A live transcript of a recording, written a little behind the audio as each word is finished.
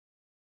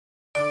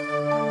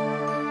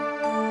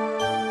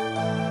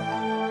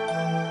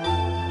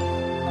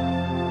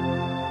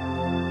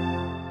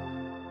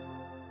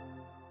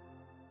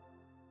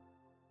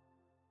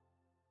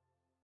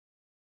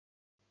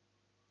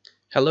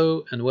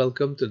Hello and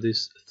welcome to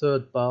this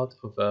third part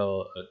of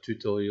our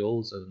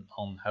tutorials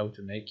on how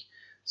to make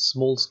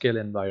small-scale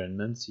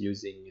environments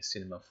using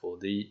Cinema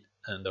 4D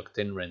and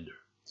Octane Render.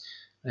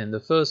 In the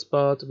first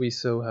part we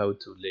saw how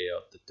to lay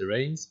out the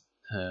terrains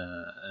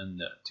and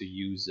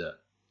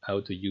how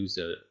to use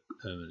a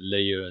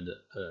layered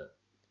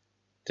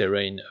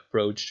terrain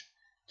approach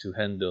to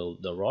handle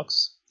the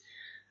rocks.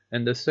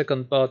 And the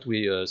second part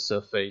we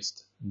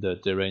surfaced the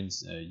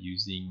terrains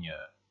using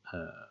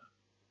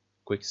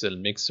Quixel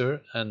Mixer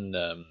and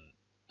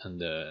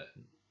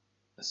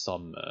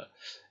some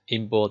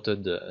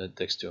imported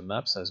texture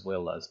maps as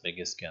well as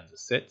Megascan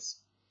sets.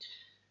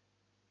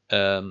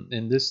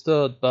 In this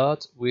third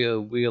part,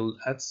 we'll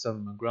add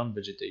some ground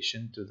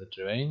vegetation to the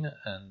terrain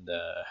and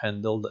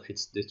handle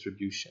its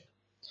distribution.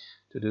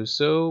 To do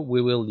so,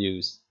 we will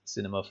use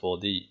Cinema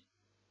 4D,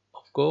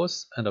 of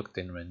course, and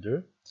Octane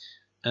Render,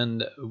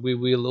 and we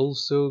will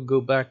also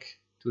go back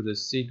to the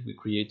seed we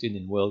created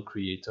in World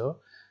Creator.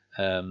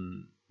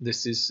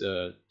 This is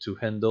to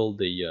handle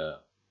the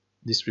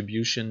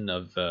distribution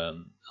of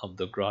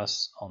the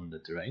grass on the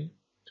terrain,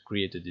 to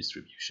create a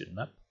distribution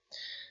map.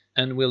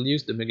 And we'll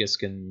use the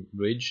Megascan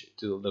bridge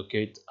to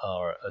locate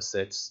our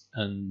assets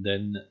and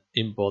then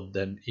import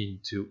them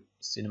into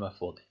Cinema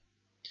 4D.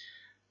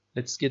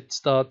 Let's get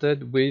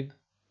started with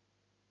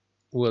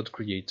World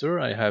Creator.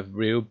 I have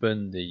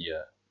reopened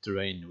the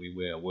terrain we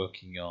were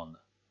working on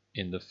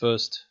in the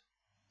first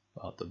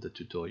part of the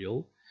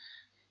tutorial.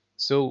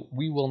 So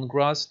we want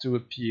grass to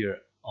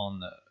appear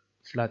on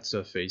flat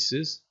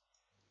surfaces,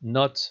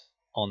 not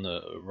on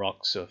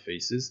rock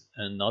surfaces,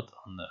 and not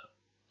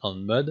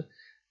on mud,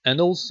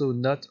 and also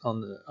not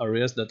on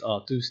areas that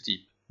are too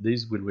steep.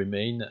 These will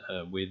remain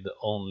with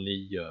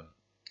only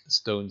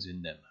stones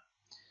in them.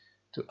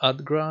 To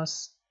add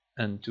grass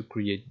and to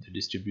create the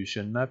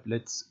distribution map,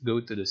 let's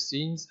go to the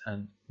scenes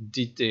and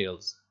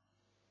details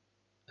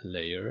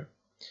layer,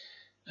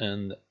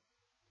 and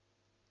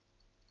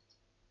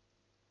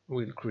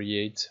we'll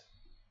create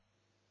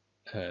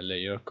a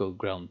layer called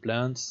ground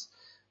plants.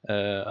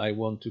 I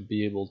want to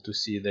be able to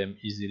see them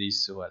easily,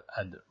 so I'll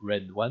add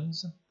red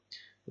ones.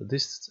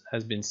 This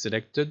has been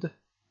selected,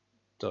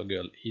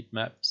 toggle heat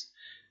maps,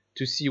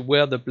 to see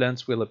where the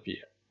plants will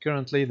appear.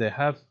 Currently they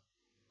have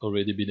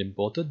already been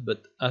imported,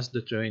 but as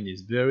the terrain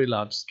is very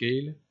large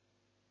scale,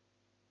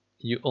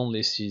 you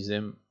only see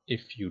them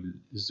if you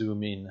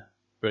zoom in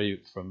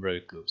from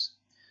very close.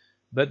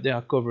 But they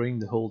are covering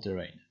the whole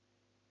terrain.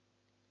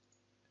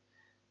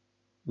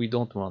 We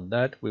don't want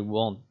that. We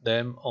don't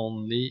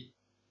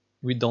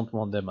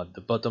want them at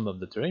the bottom of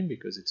the terrain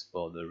because it's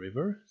for the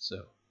river.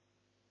 So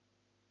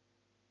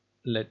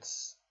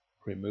let's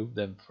remove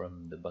them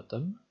from the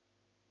bottom.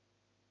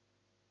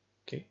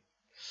 Okay.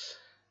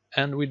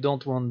 And we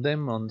don't want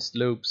them on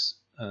slopes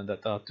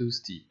that are too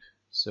steep.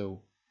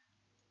 So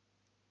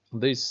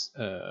this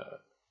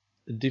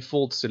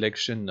default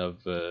selection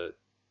of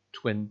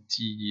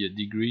 20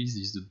 degrees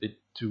is a bit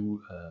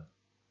too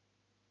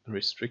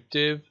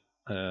restrictive.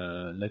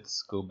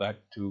 Let's go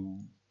back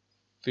to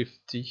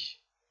 50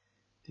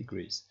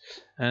 degrees,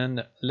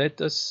 and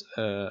let us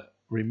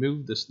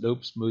remove the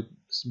slope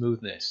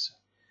smoothness.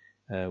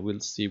 We'll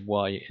see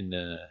why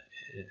in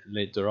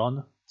later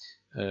on.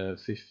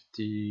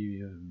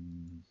 50,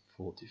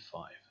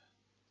 45.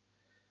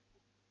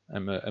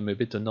 I'm a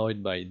bit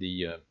annoyed by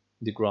the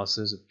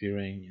grasses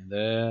appearing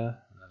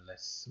there.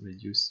 Let's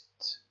reduce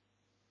it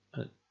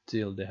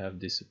until they have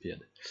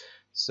disappeared.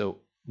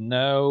 So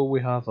now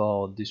we have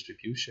our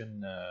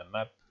distribution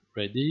map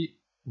ready.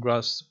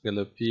 Grass will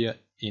appear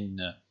in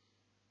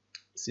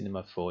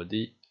Cinema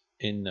 4D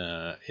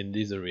in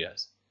these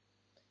areas.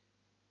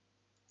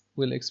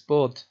 We'll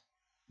export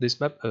this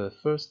map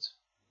first.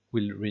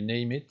 We'll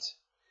rename it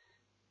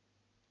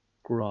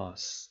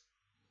grass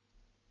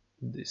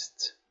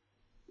dist,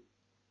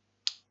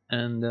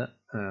 and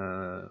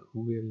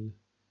we'll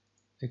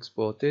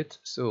export it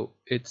so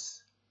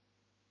it's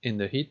in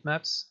the heat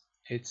maps,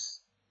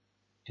 it's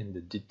in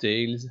the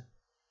details.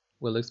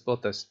 We'll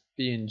export as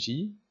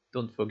PNG.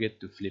 Don't forget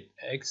to flip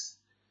X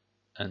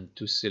and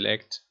to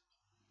select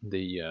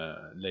the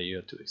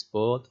layer to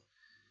export,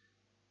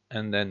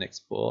 and then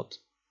export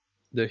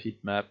the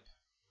heat map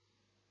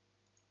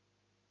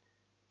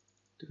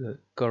to the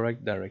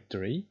correct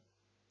directory.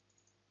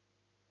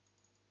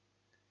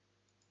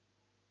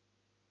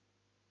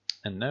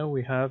 And now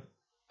we have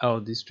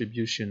our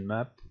distribution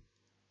map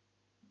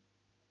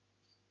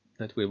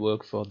that will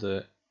work for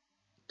the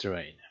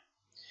terrain.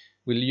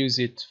 We'll use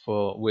it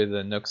with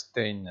an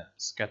Octane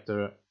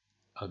Scatter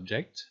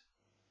object.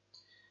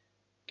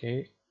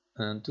 Okay,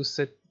 and to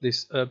set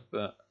this up,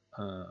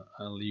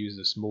 I'll use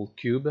a small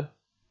cube.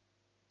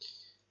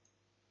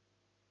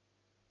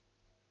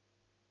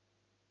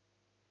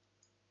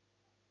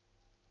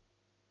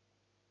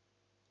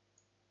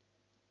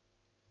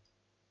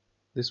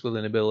 This will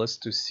enable us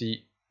to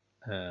see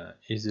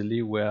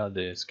easily where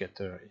the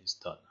scatter is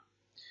done.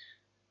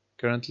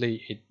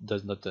 Currently it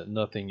does not,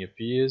 nothing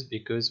appears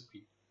because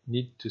we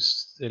need to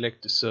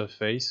select the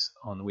surface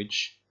on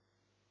which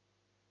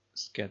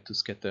to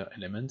scatter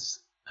elements,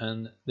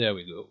 and there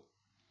we go.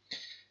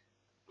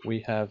 We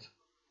have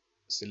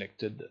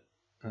selected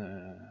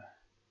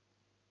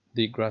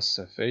the grass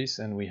surface,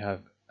 and we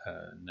have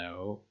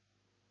now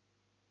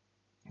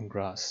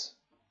grass,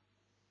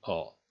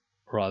 or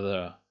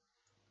rather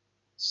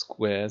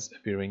squares,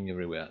 appearing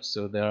everywhere.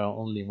 So there are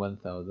only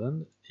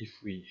 1000. If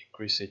we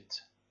increase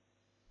it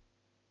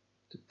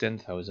to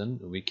 10,000,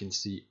 we can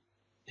see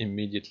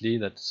immediately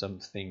that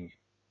something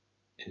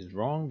is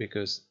wrong,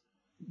 because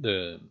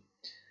the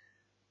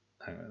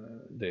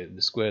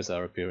squares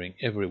are appearing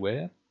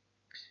everywhere,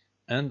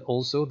 and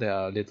also they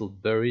are a little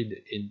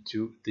buried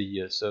into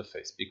the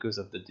surface because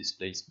of the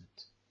displacement.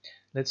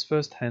 Let's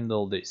first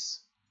handle this.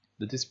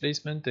 The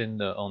displacement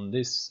on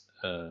this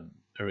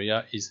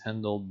area is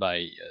handled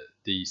by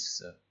the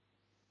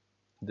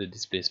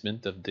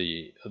displacement of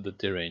the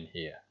terrain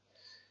here.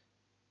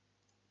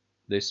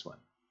 This one.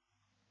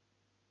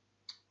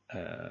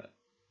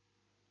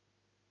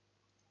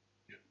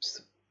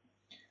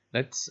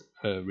 Let's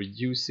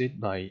reduce it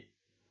by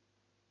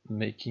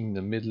making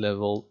the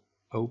mid-level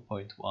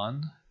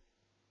 0.1,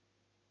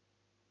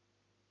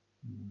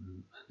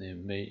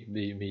 and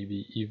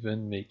maybe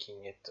even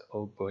making it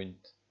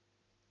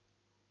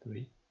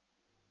 0.3.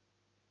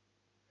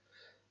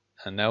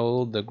 And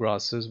now the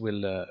grasses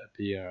will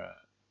appear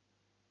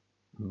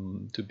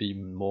to be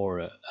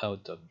more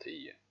out of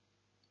the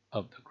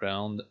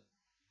ground.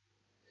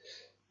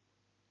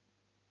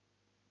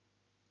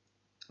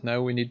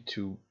 Now we need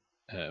to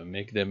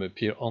make them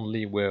appear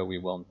only where we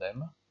want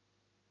them.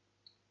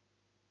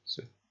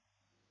 So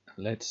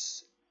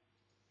let's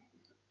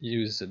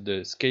use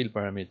the scale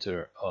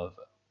parameter of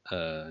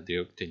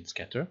the Octane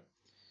Scatter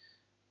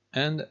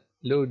and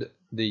load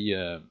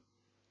the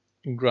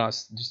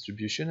grass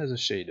distribution as a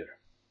shader.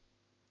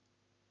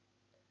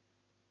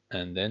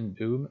 And then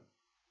boom,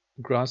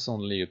 grass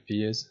only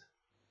appears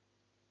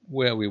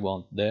where we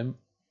want them,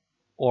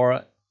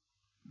 or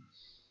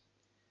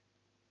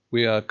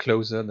we are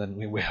closer than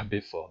we were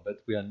before,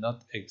 but we are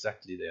not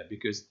exactly there,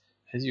 because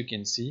as you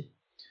can see,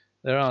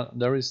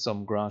 there is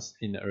some grass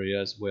in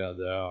areas where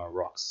there are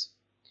rocks.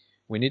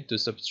 We need to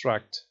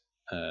subtract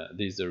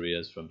these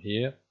areas from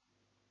here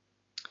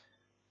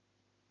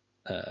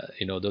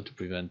in order to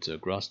prevent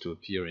grass to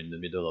appear in the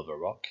middle of a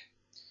rock.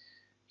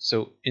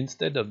 So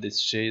instead of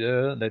this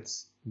shader,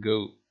 let's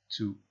go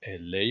to a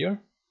layer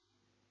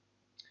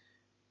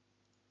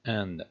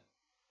and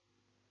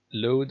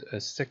load a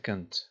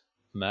second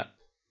map,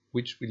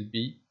 which will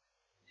be,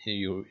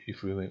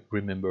 if you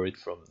remember it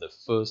from the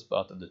first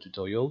part of the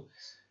tutorial,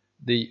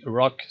 the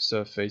rock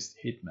surface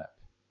heat map.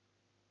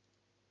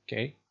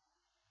 Okay,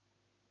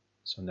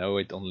 so now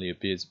it only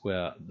appears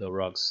where the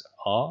rocks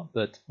are,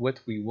 but what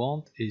we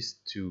want is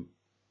to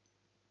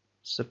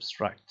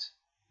subtract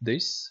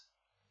this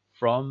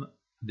from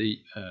the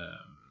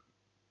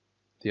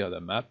other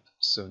map.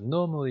 So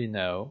normally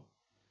now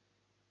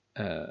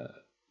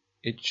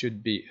it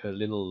should be a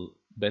little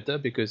better,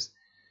 because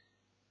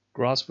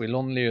grass will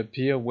only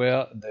appear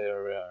where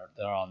there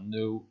are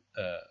no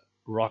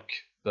rock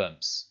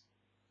bumps.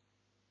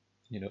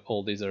 You know,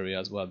 all these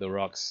areas where the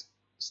rocks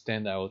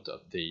stand out of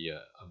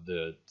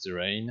the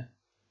terrain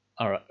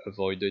are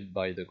avoided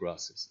by the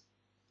grasses.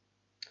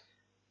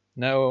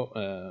 Now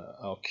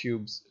our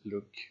cubes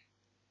look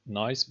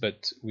nice,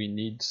 but we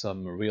need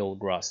some real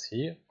grass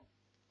here,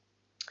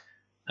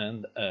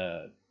 and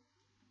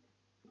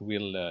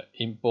we'll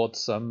import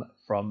some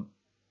from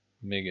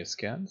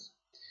Megascans.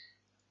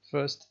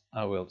 First,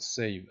 I will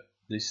save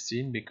this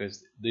scene,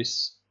 because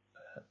this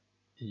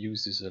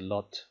uses a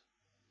lot.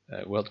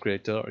 World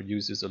Creator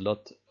uses a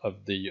lot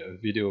of the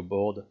video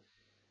board,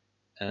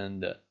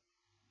 and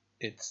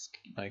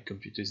my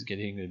computer is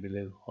getting a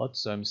little hot,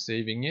 so I'm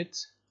saving it.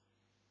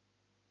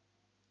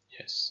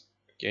 Yes,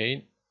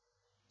 again,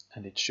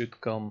 and it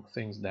should calm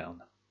things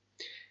down.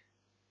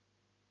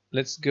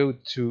 Let's go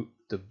to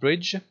the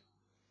bridge,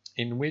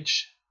 in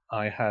which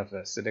I have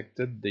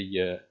selected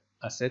the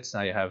assets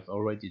I have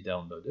already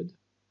downloaded,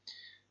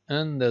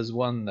 and there's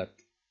one that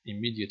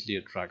immediately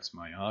attracts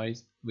my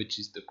eyes, which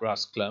is the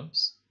grass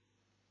clumps.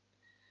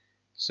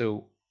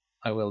 So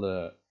I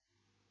will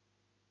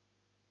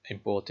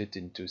import it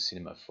into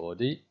Cinema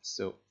 4D.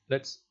 So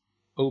let's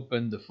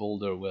open the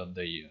folder where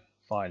the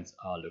files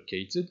are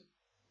located,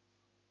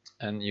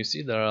 and you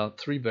see there are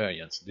three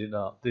variants. These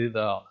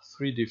are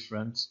three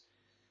different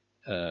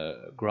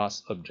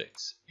grass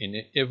objects.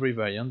 In every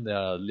variant there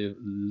are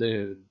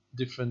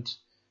different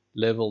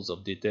levels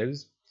of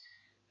details,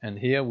 and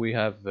here we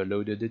have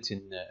loaded it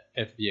in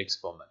FBX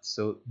format.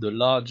 So the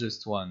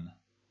largest one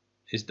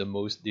is the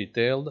most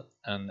detailed,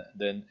 and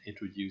then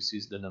it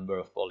reduces the number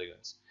of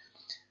polygons.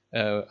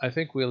 I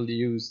think we'll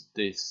use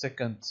the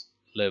second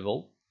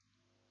level,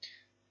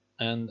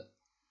 and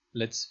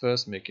let's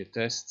first make a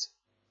test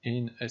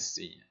in a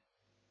scene.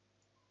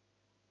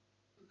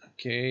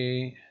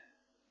 Okay,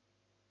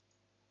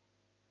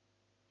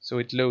 so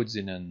it loads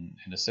in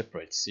a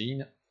separate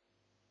scene,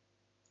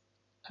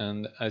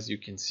 and as you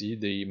can see,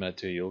 the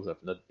materials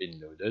have not been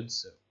loaded,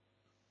 so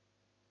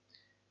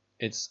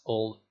it's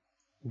all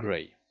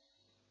gray.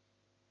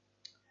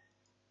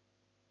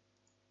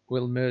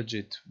 we'll merge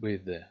it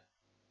with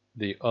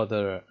the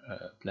other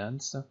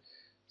plants.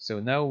 So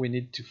now we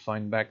need to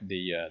find back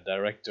the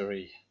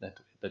directory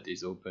that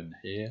is open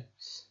here.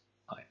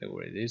 I know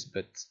where it is,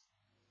 but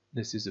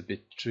this is a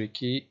bit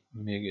tricky.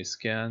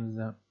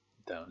 Megascans,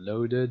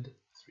 downloaded,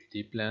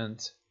 3D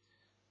plant,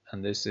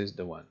 and this is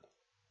the one.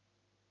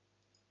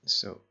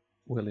 So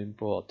we'll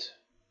import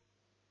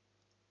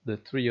the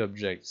three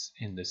objects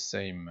in the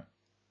same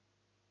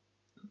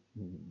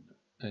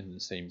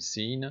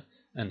scene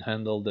and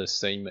handle the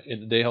same.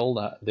 They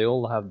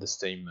all have the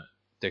same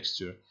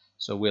texture,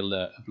 so we'll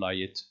apply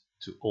it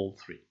to all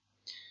three.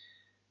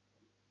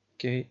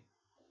 Okay,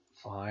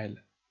 file,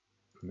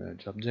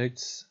 merge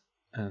objects,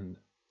 and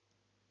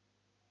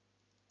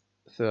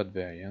third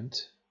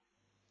variant.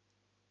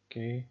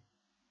 Okay,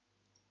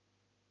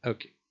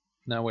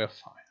 now we're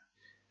fine,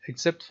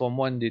 except for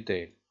one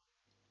detail.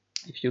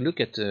 If you look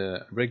at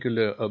a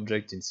regular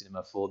object in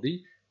Cinema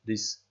 4D,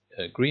 this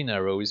green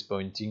arrow is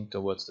pointing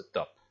towards the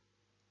top,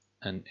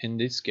 and in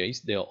this case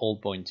they are all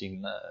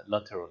pointing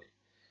laterally.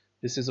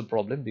 This is a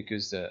problem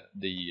because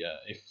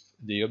if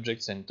the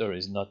object center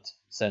is not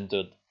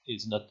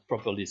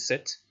properly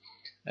set,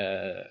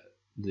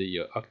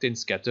 the Octane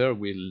Scatter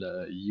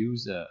will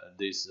use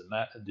these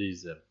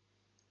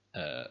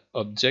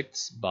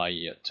objects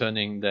by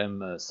turning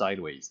them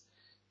sideways.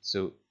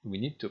 So we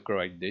need to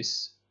correct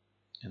this,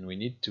 and we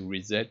need to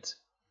reset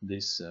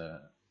this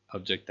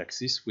object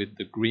axis with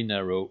the green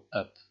arrow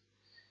up.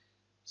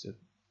 So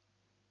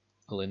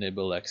I'll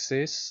enable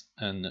axis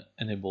and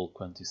enable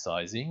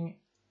quantizing,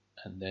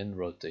 and then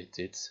rotate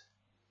it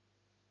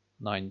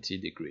 90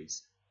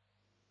 degrees.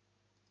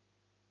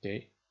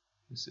 Okay,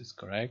 this is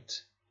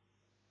correct.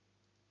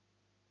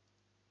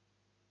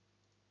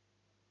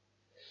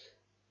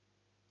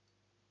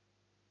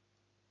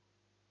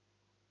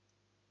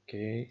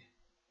 Okay,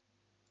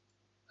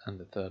 and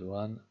the third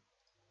one.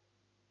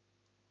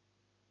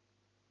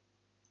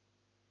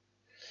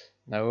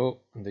 Now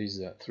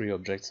these three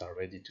objects are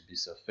ready to be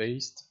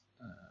surfaced.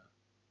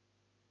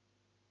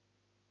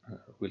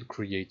 We'll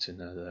create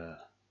another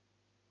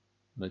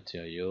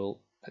material,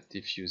 a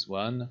diffuse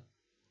one,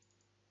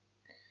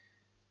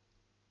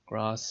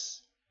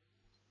 grass.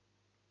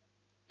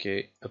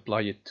 Okay,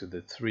 apply it to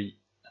the three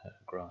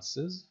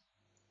grasses,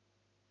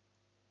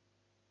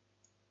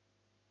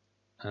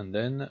 and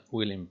then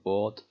we'll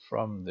import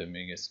from the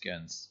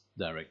Megascans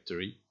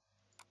directory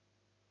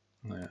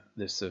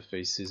the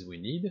surfaces we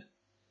need.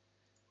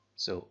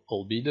 So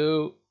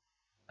albedo,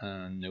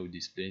 no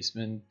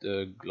displacement,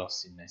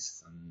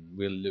 glossiness, and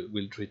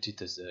we'll treat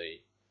it as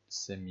a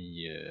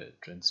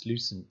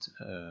semi-translucent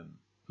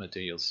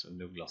material, so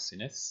no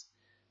glossiness,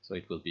 so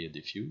it will be a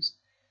diffuse.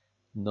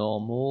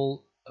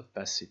 Normal,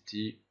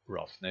 opacity,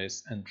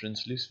 roughness, and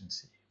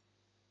translucency.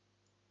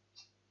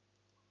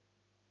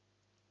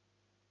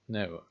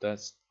 Now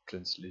that's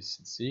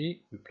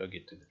translucency, we plug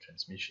it to the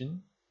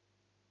transmission.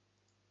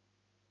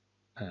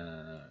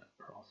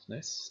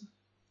 Roughness,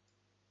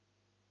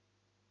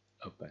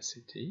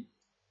 opacity,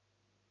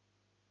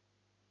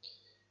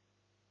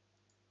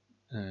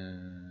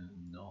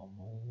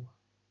 normal,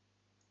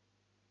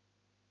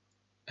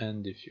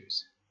 and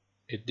diffuse.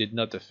 It did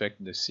not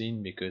affect the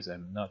scene because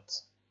I'm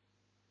not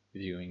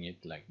viewing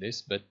it like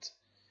this, but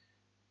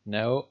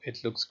now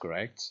it looks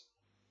correct.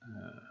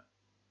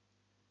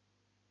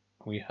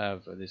 We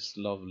have these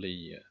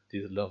lovely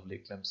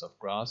clumps of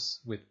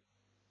grass with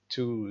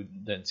two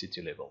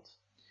density levels.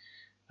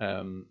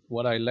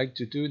 What I like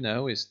to do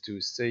now is to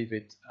save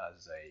it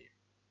as a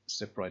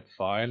separate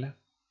file.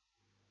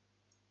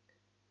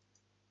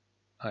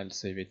 I'll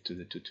save it to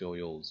the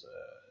tutorials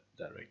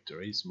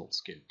directory, small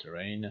scale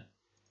terrain,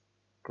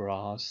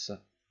 grass,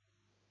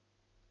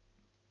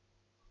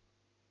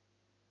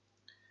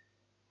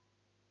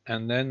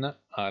 and then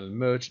I'll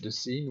merge the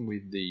scene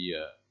with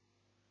the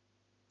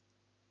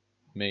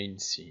main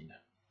scene.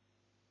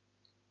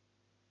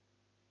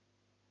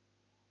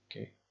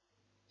 Okay,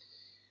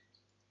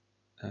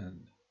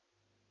 and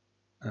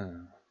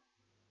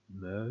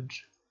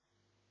merge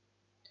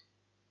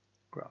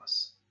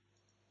grass.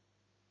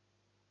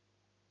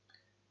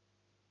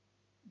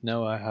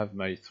 Now I have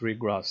my three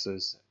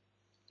grasses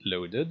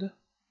loaded.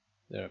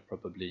 They're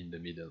probably in the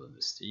middle of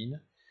the scene.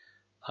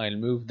 I'll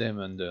move them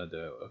under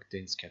the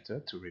Octane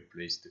Scatter to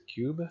replace the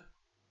cube.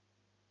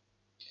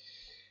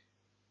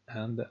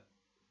 And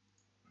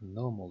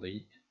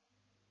normally,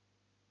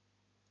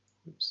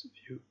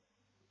 view.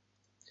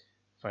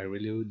 If I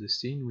reload the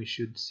scene, we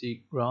should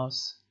see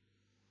grass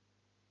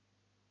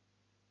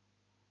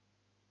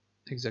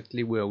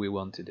exactly where we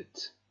wanted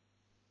it.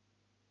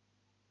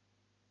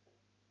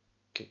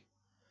 Okay.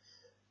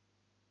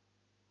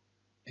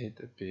 It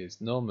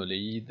appears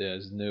normally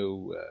there's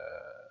no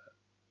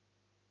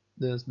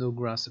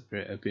grass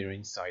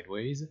appearing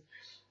sideways.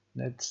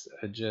 Let's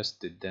adjust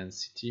the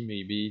density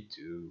maybe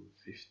to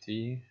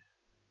 50.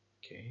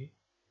 Okay.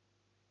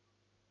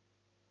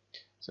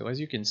 So as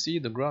you can see,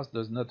 the grass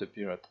does not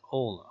appear at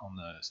all on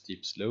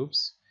steep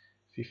slopes.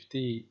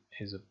 50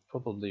 is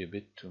probably a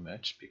bit too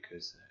much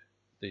because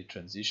the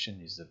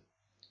transition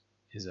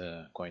is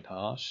quite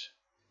harsh.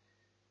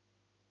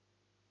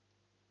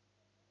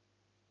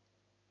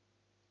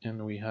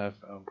 And we have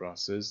our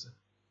grasses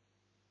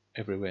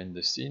everywhere in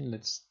the scene.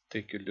 Let's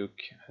take a look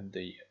at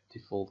the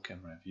default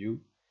camera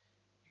view.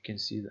 You can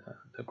see that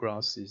the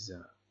grass is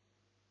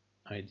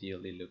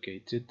ideally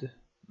located.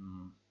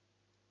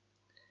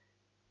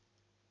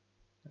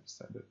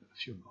 Let's add a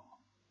few more.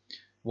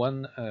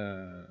 One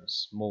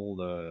small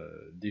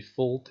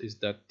default is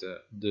that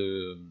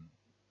the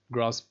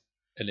grass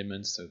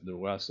elements, the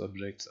grass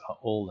objects, are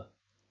all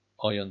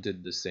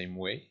oriented the same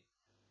way.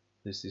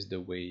 This is the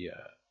way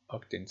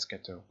Octane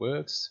Scatter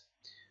works.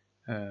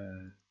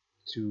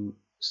 To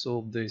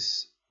solve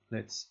this,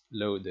 let's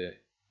load a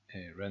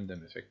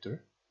random effector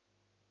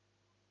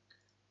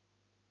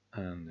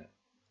and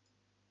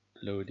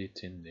load it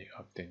in the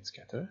Octane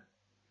Scatter.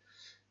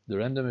 The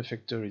random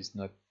effector is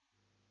not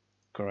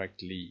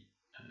correctly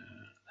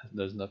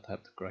does not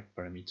have the correct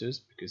parameters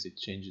because it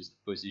changes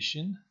the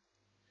position,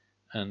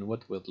 and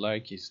what we'd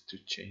like is to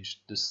change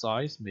the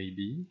size,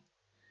 maybe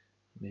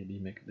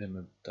make them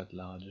a tad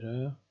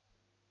larger,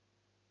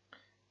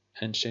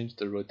 and change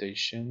the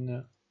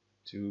rotation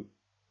to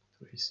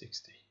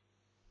 360.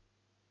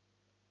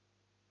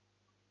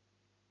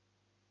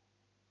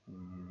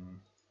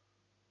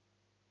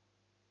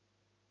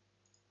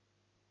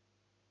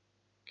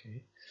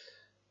 Okay,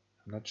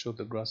 I'm not sure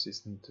the grass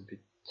isn't a bit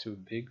too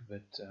big,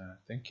 but I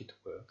think it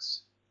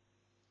works.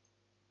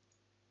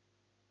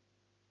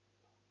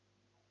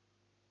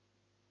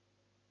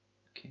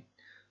 Okay,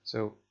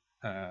 so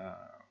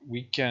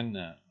we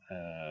can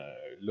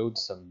load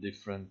some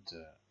different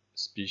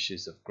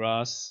species of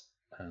grass,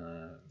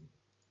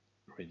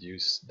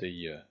 reduce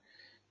the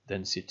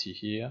density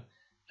here,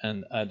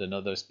 and add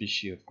another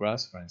species of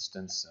grass, for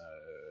instance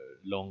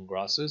long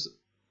grasses.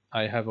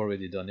 I have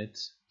already done it,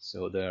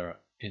 so they're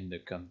in the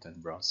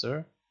content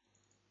browser.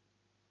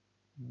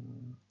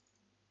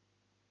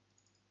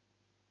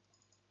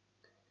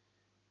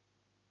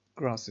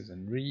 Grasses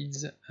and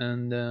reeds,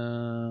 and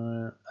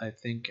I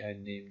think I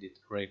named it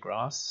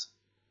raygrass.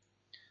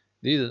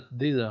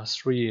 These are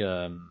three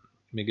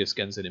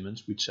Megascans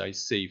elements which I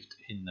saved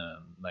in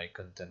my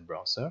content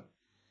browser,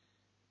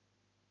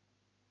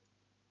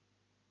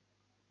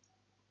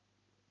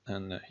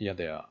 and here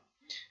they are.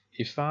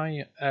 If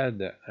I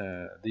add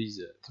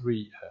these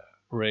three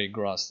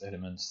raygrass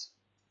elements,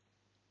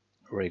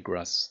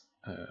 raygrass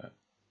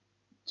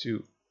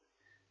to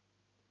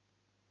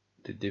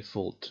the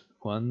default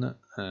one,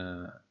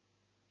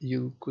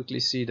 you'll quickly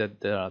see that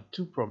there are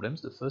two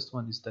problems. The first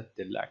one is that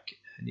they lack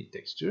any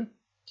texture,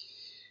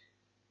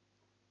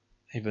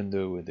 even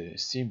though they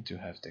seem to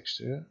have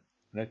texture.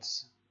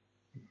 Let's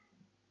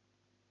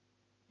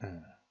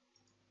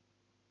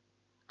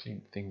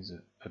clean things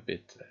a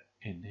bit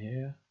in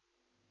here,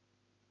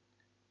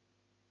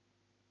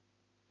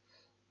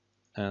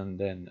 and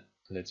then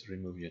let's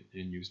remove the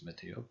unused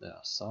material. There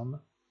are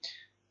some.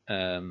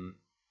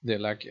 They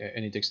lack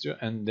any texture,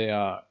 and they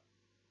are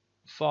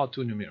far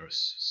too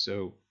numerous,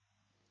 so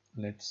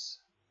let's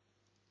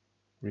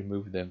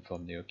remove them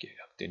from the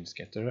Octane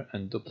Scatter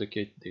and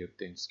duplicate the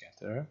Octane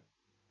Scatter,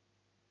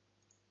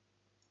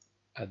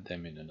 add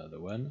them in another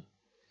one,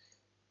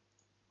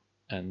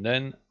 and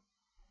then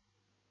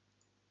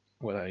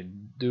what I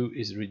do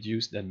is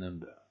reduce the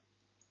number.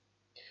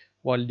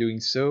 While doing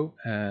so,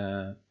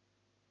 I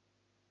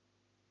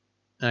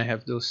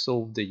have to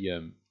solve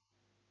the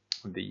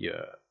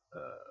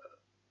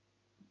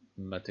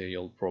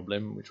material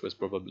problem, which was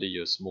probably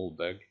a small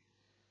bug.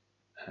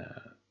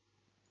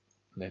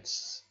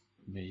 Let's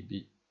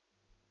maybe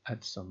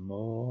add some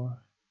more.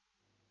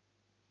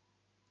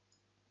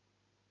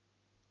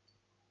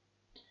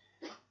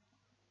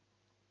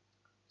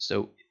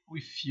 So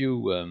if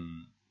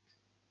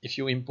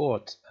you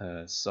import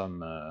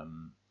some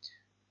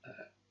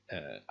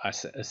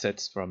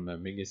assets from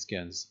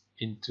Megascans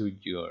into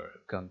your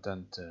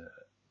content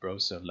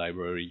browser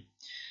library,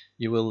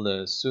 you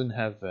will soon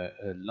have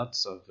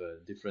lots of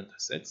different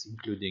assets,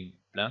 including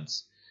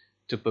plants,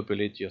 to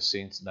populate your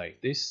scenes like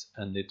this,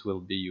 and it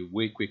will be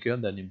way quicker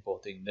than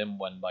importing them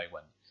one by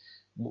one.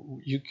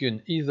 You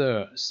can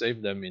either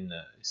save them in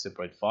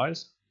separate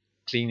files,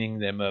 cleaning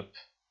them up,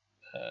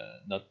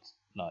 not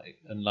like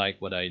unlike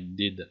what I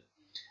did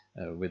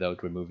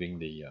without removing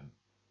the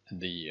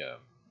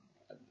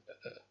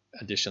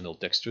additional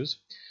textures,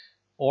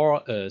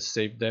 or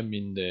save them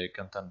in the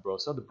content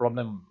browser. The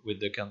problem with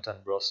the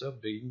content browser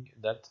being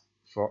that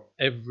for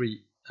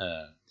every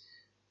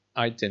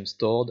item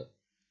stored,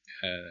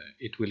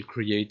 it will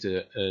create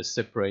a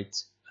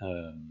separate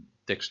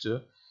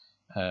texture.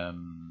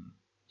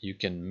 You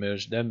can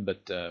merge them,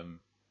 but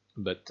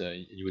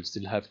you will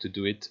still have to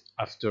do it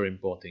after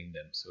importing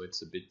them. So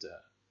it's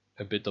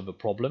a bit of a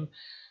problem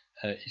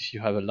if you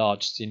have a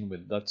large scene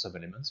with lots of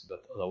elements,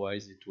 but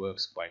otherwise it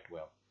works quite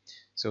well.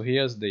 So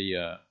here's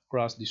the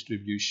grass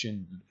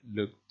distribution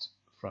looked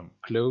from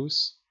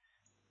close,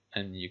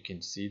 and you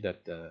can see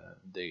that the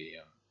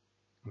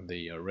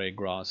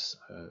raygrass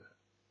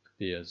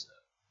appears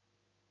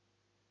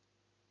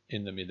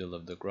in the middle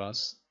of the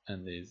grass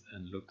and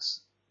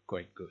looks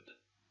quite good.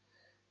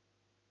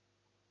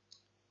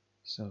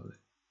 So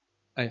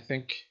I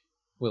think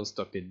we'll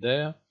stop it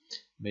there.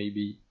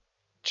 Maybe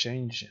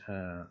change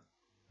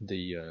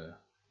the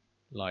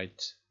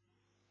light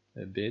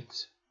a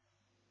bit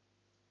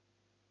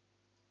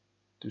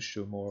to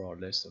show more or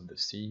less of the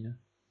scene.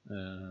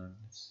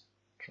 Let's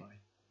try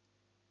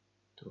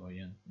to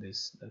orient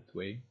this that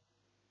way.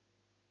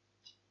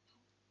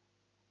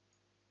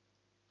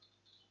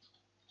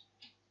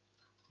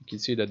 You can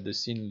see that the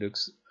scene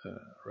looks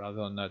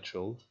rather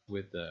natural,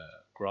 with the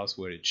grass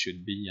where it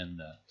should be,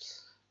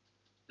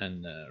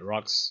 and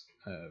rocks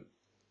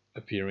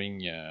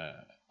appearing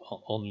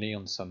only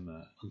on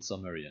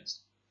some areas.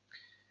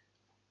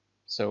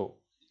 So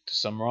to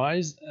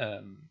summarize,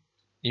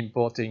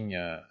 importing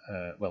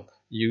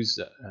use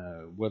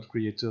World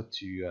Creator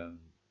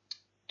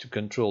to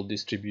control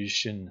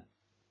distribution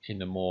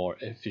in a more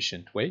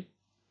efficient way,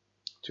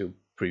 to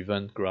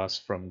prevent grass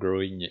from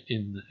growing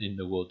in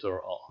the water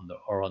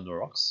or on the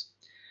rocks.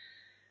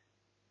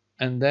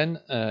 And then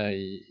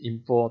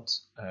import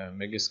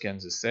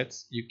Megascans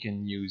assets. You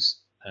can use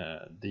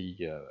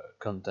the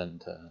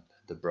content,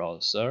 the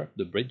browser,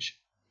 the bridge,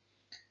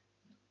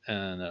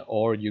 and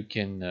or you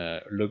can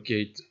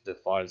locate the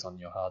files on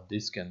your hard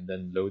disk and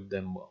then load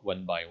them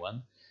one by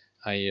one.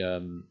 I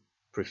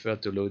prefer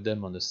to load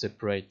them on a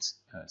separate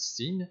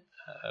scene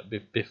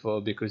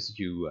before, because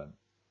you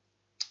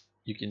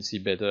can see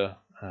better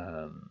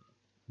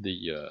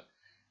the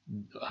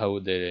how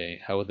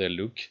they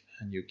look,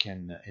 and you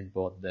can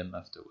import them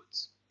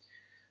afterwards.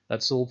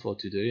 That's all for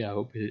today. I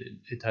hope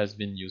it has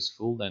been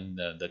useful, and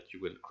that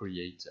you will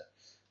create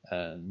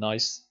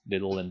nice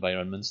little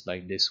environments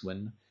like this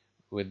one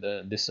with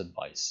this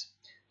advice.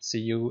 See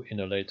you in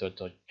a later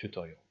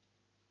tutorial.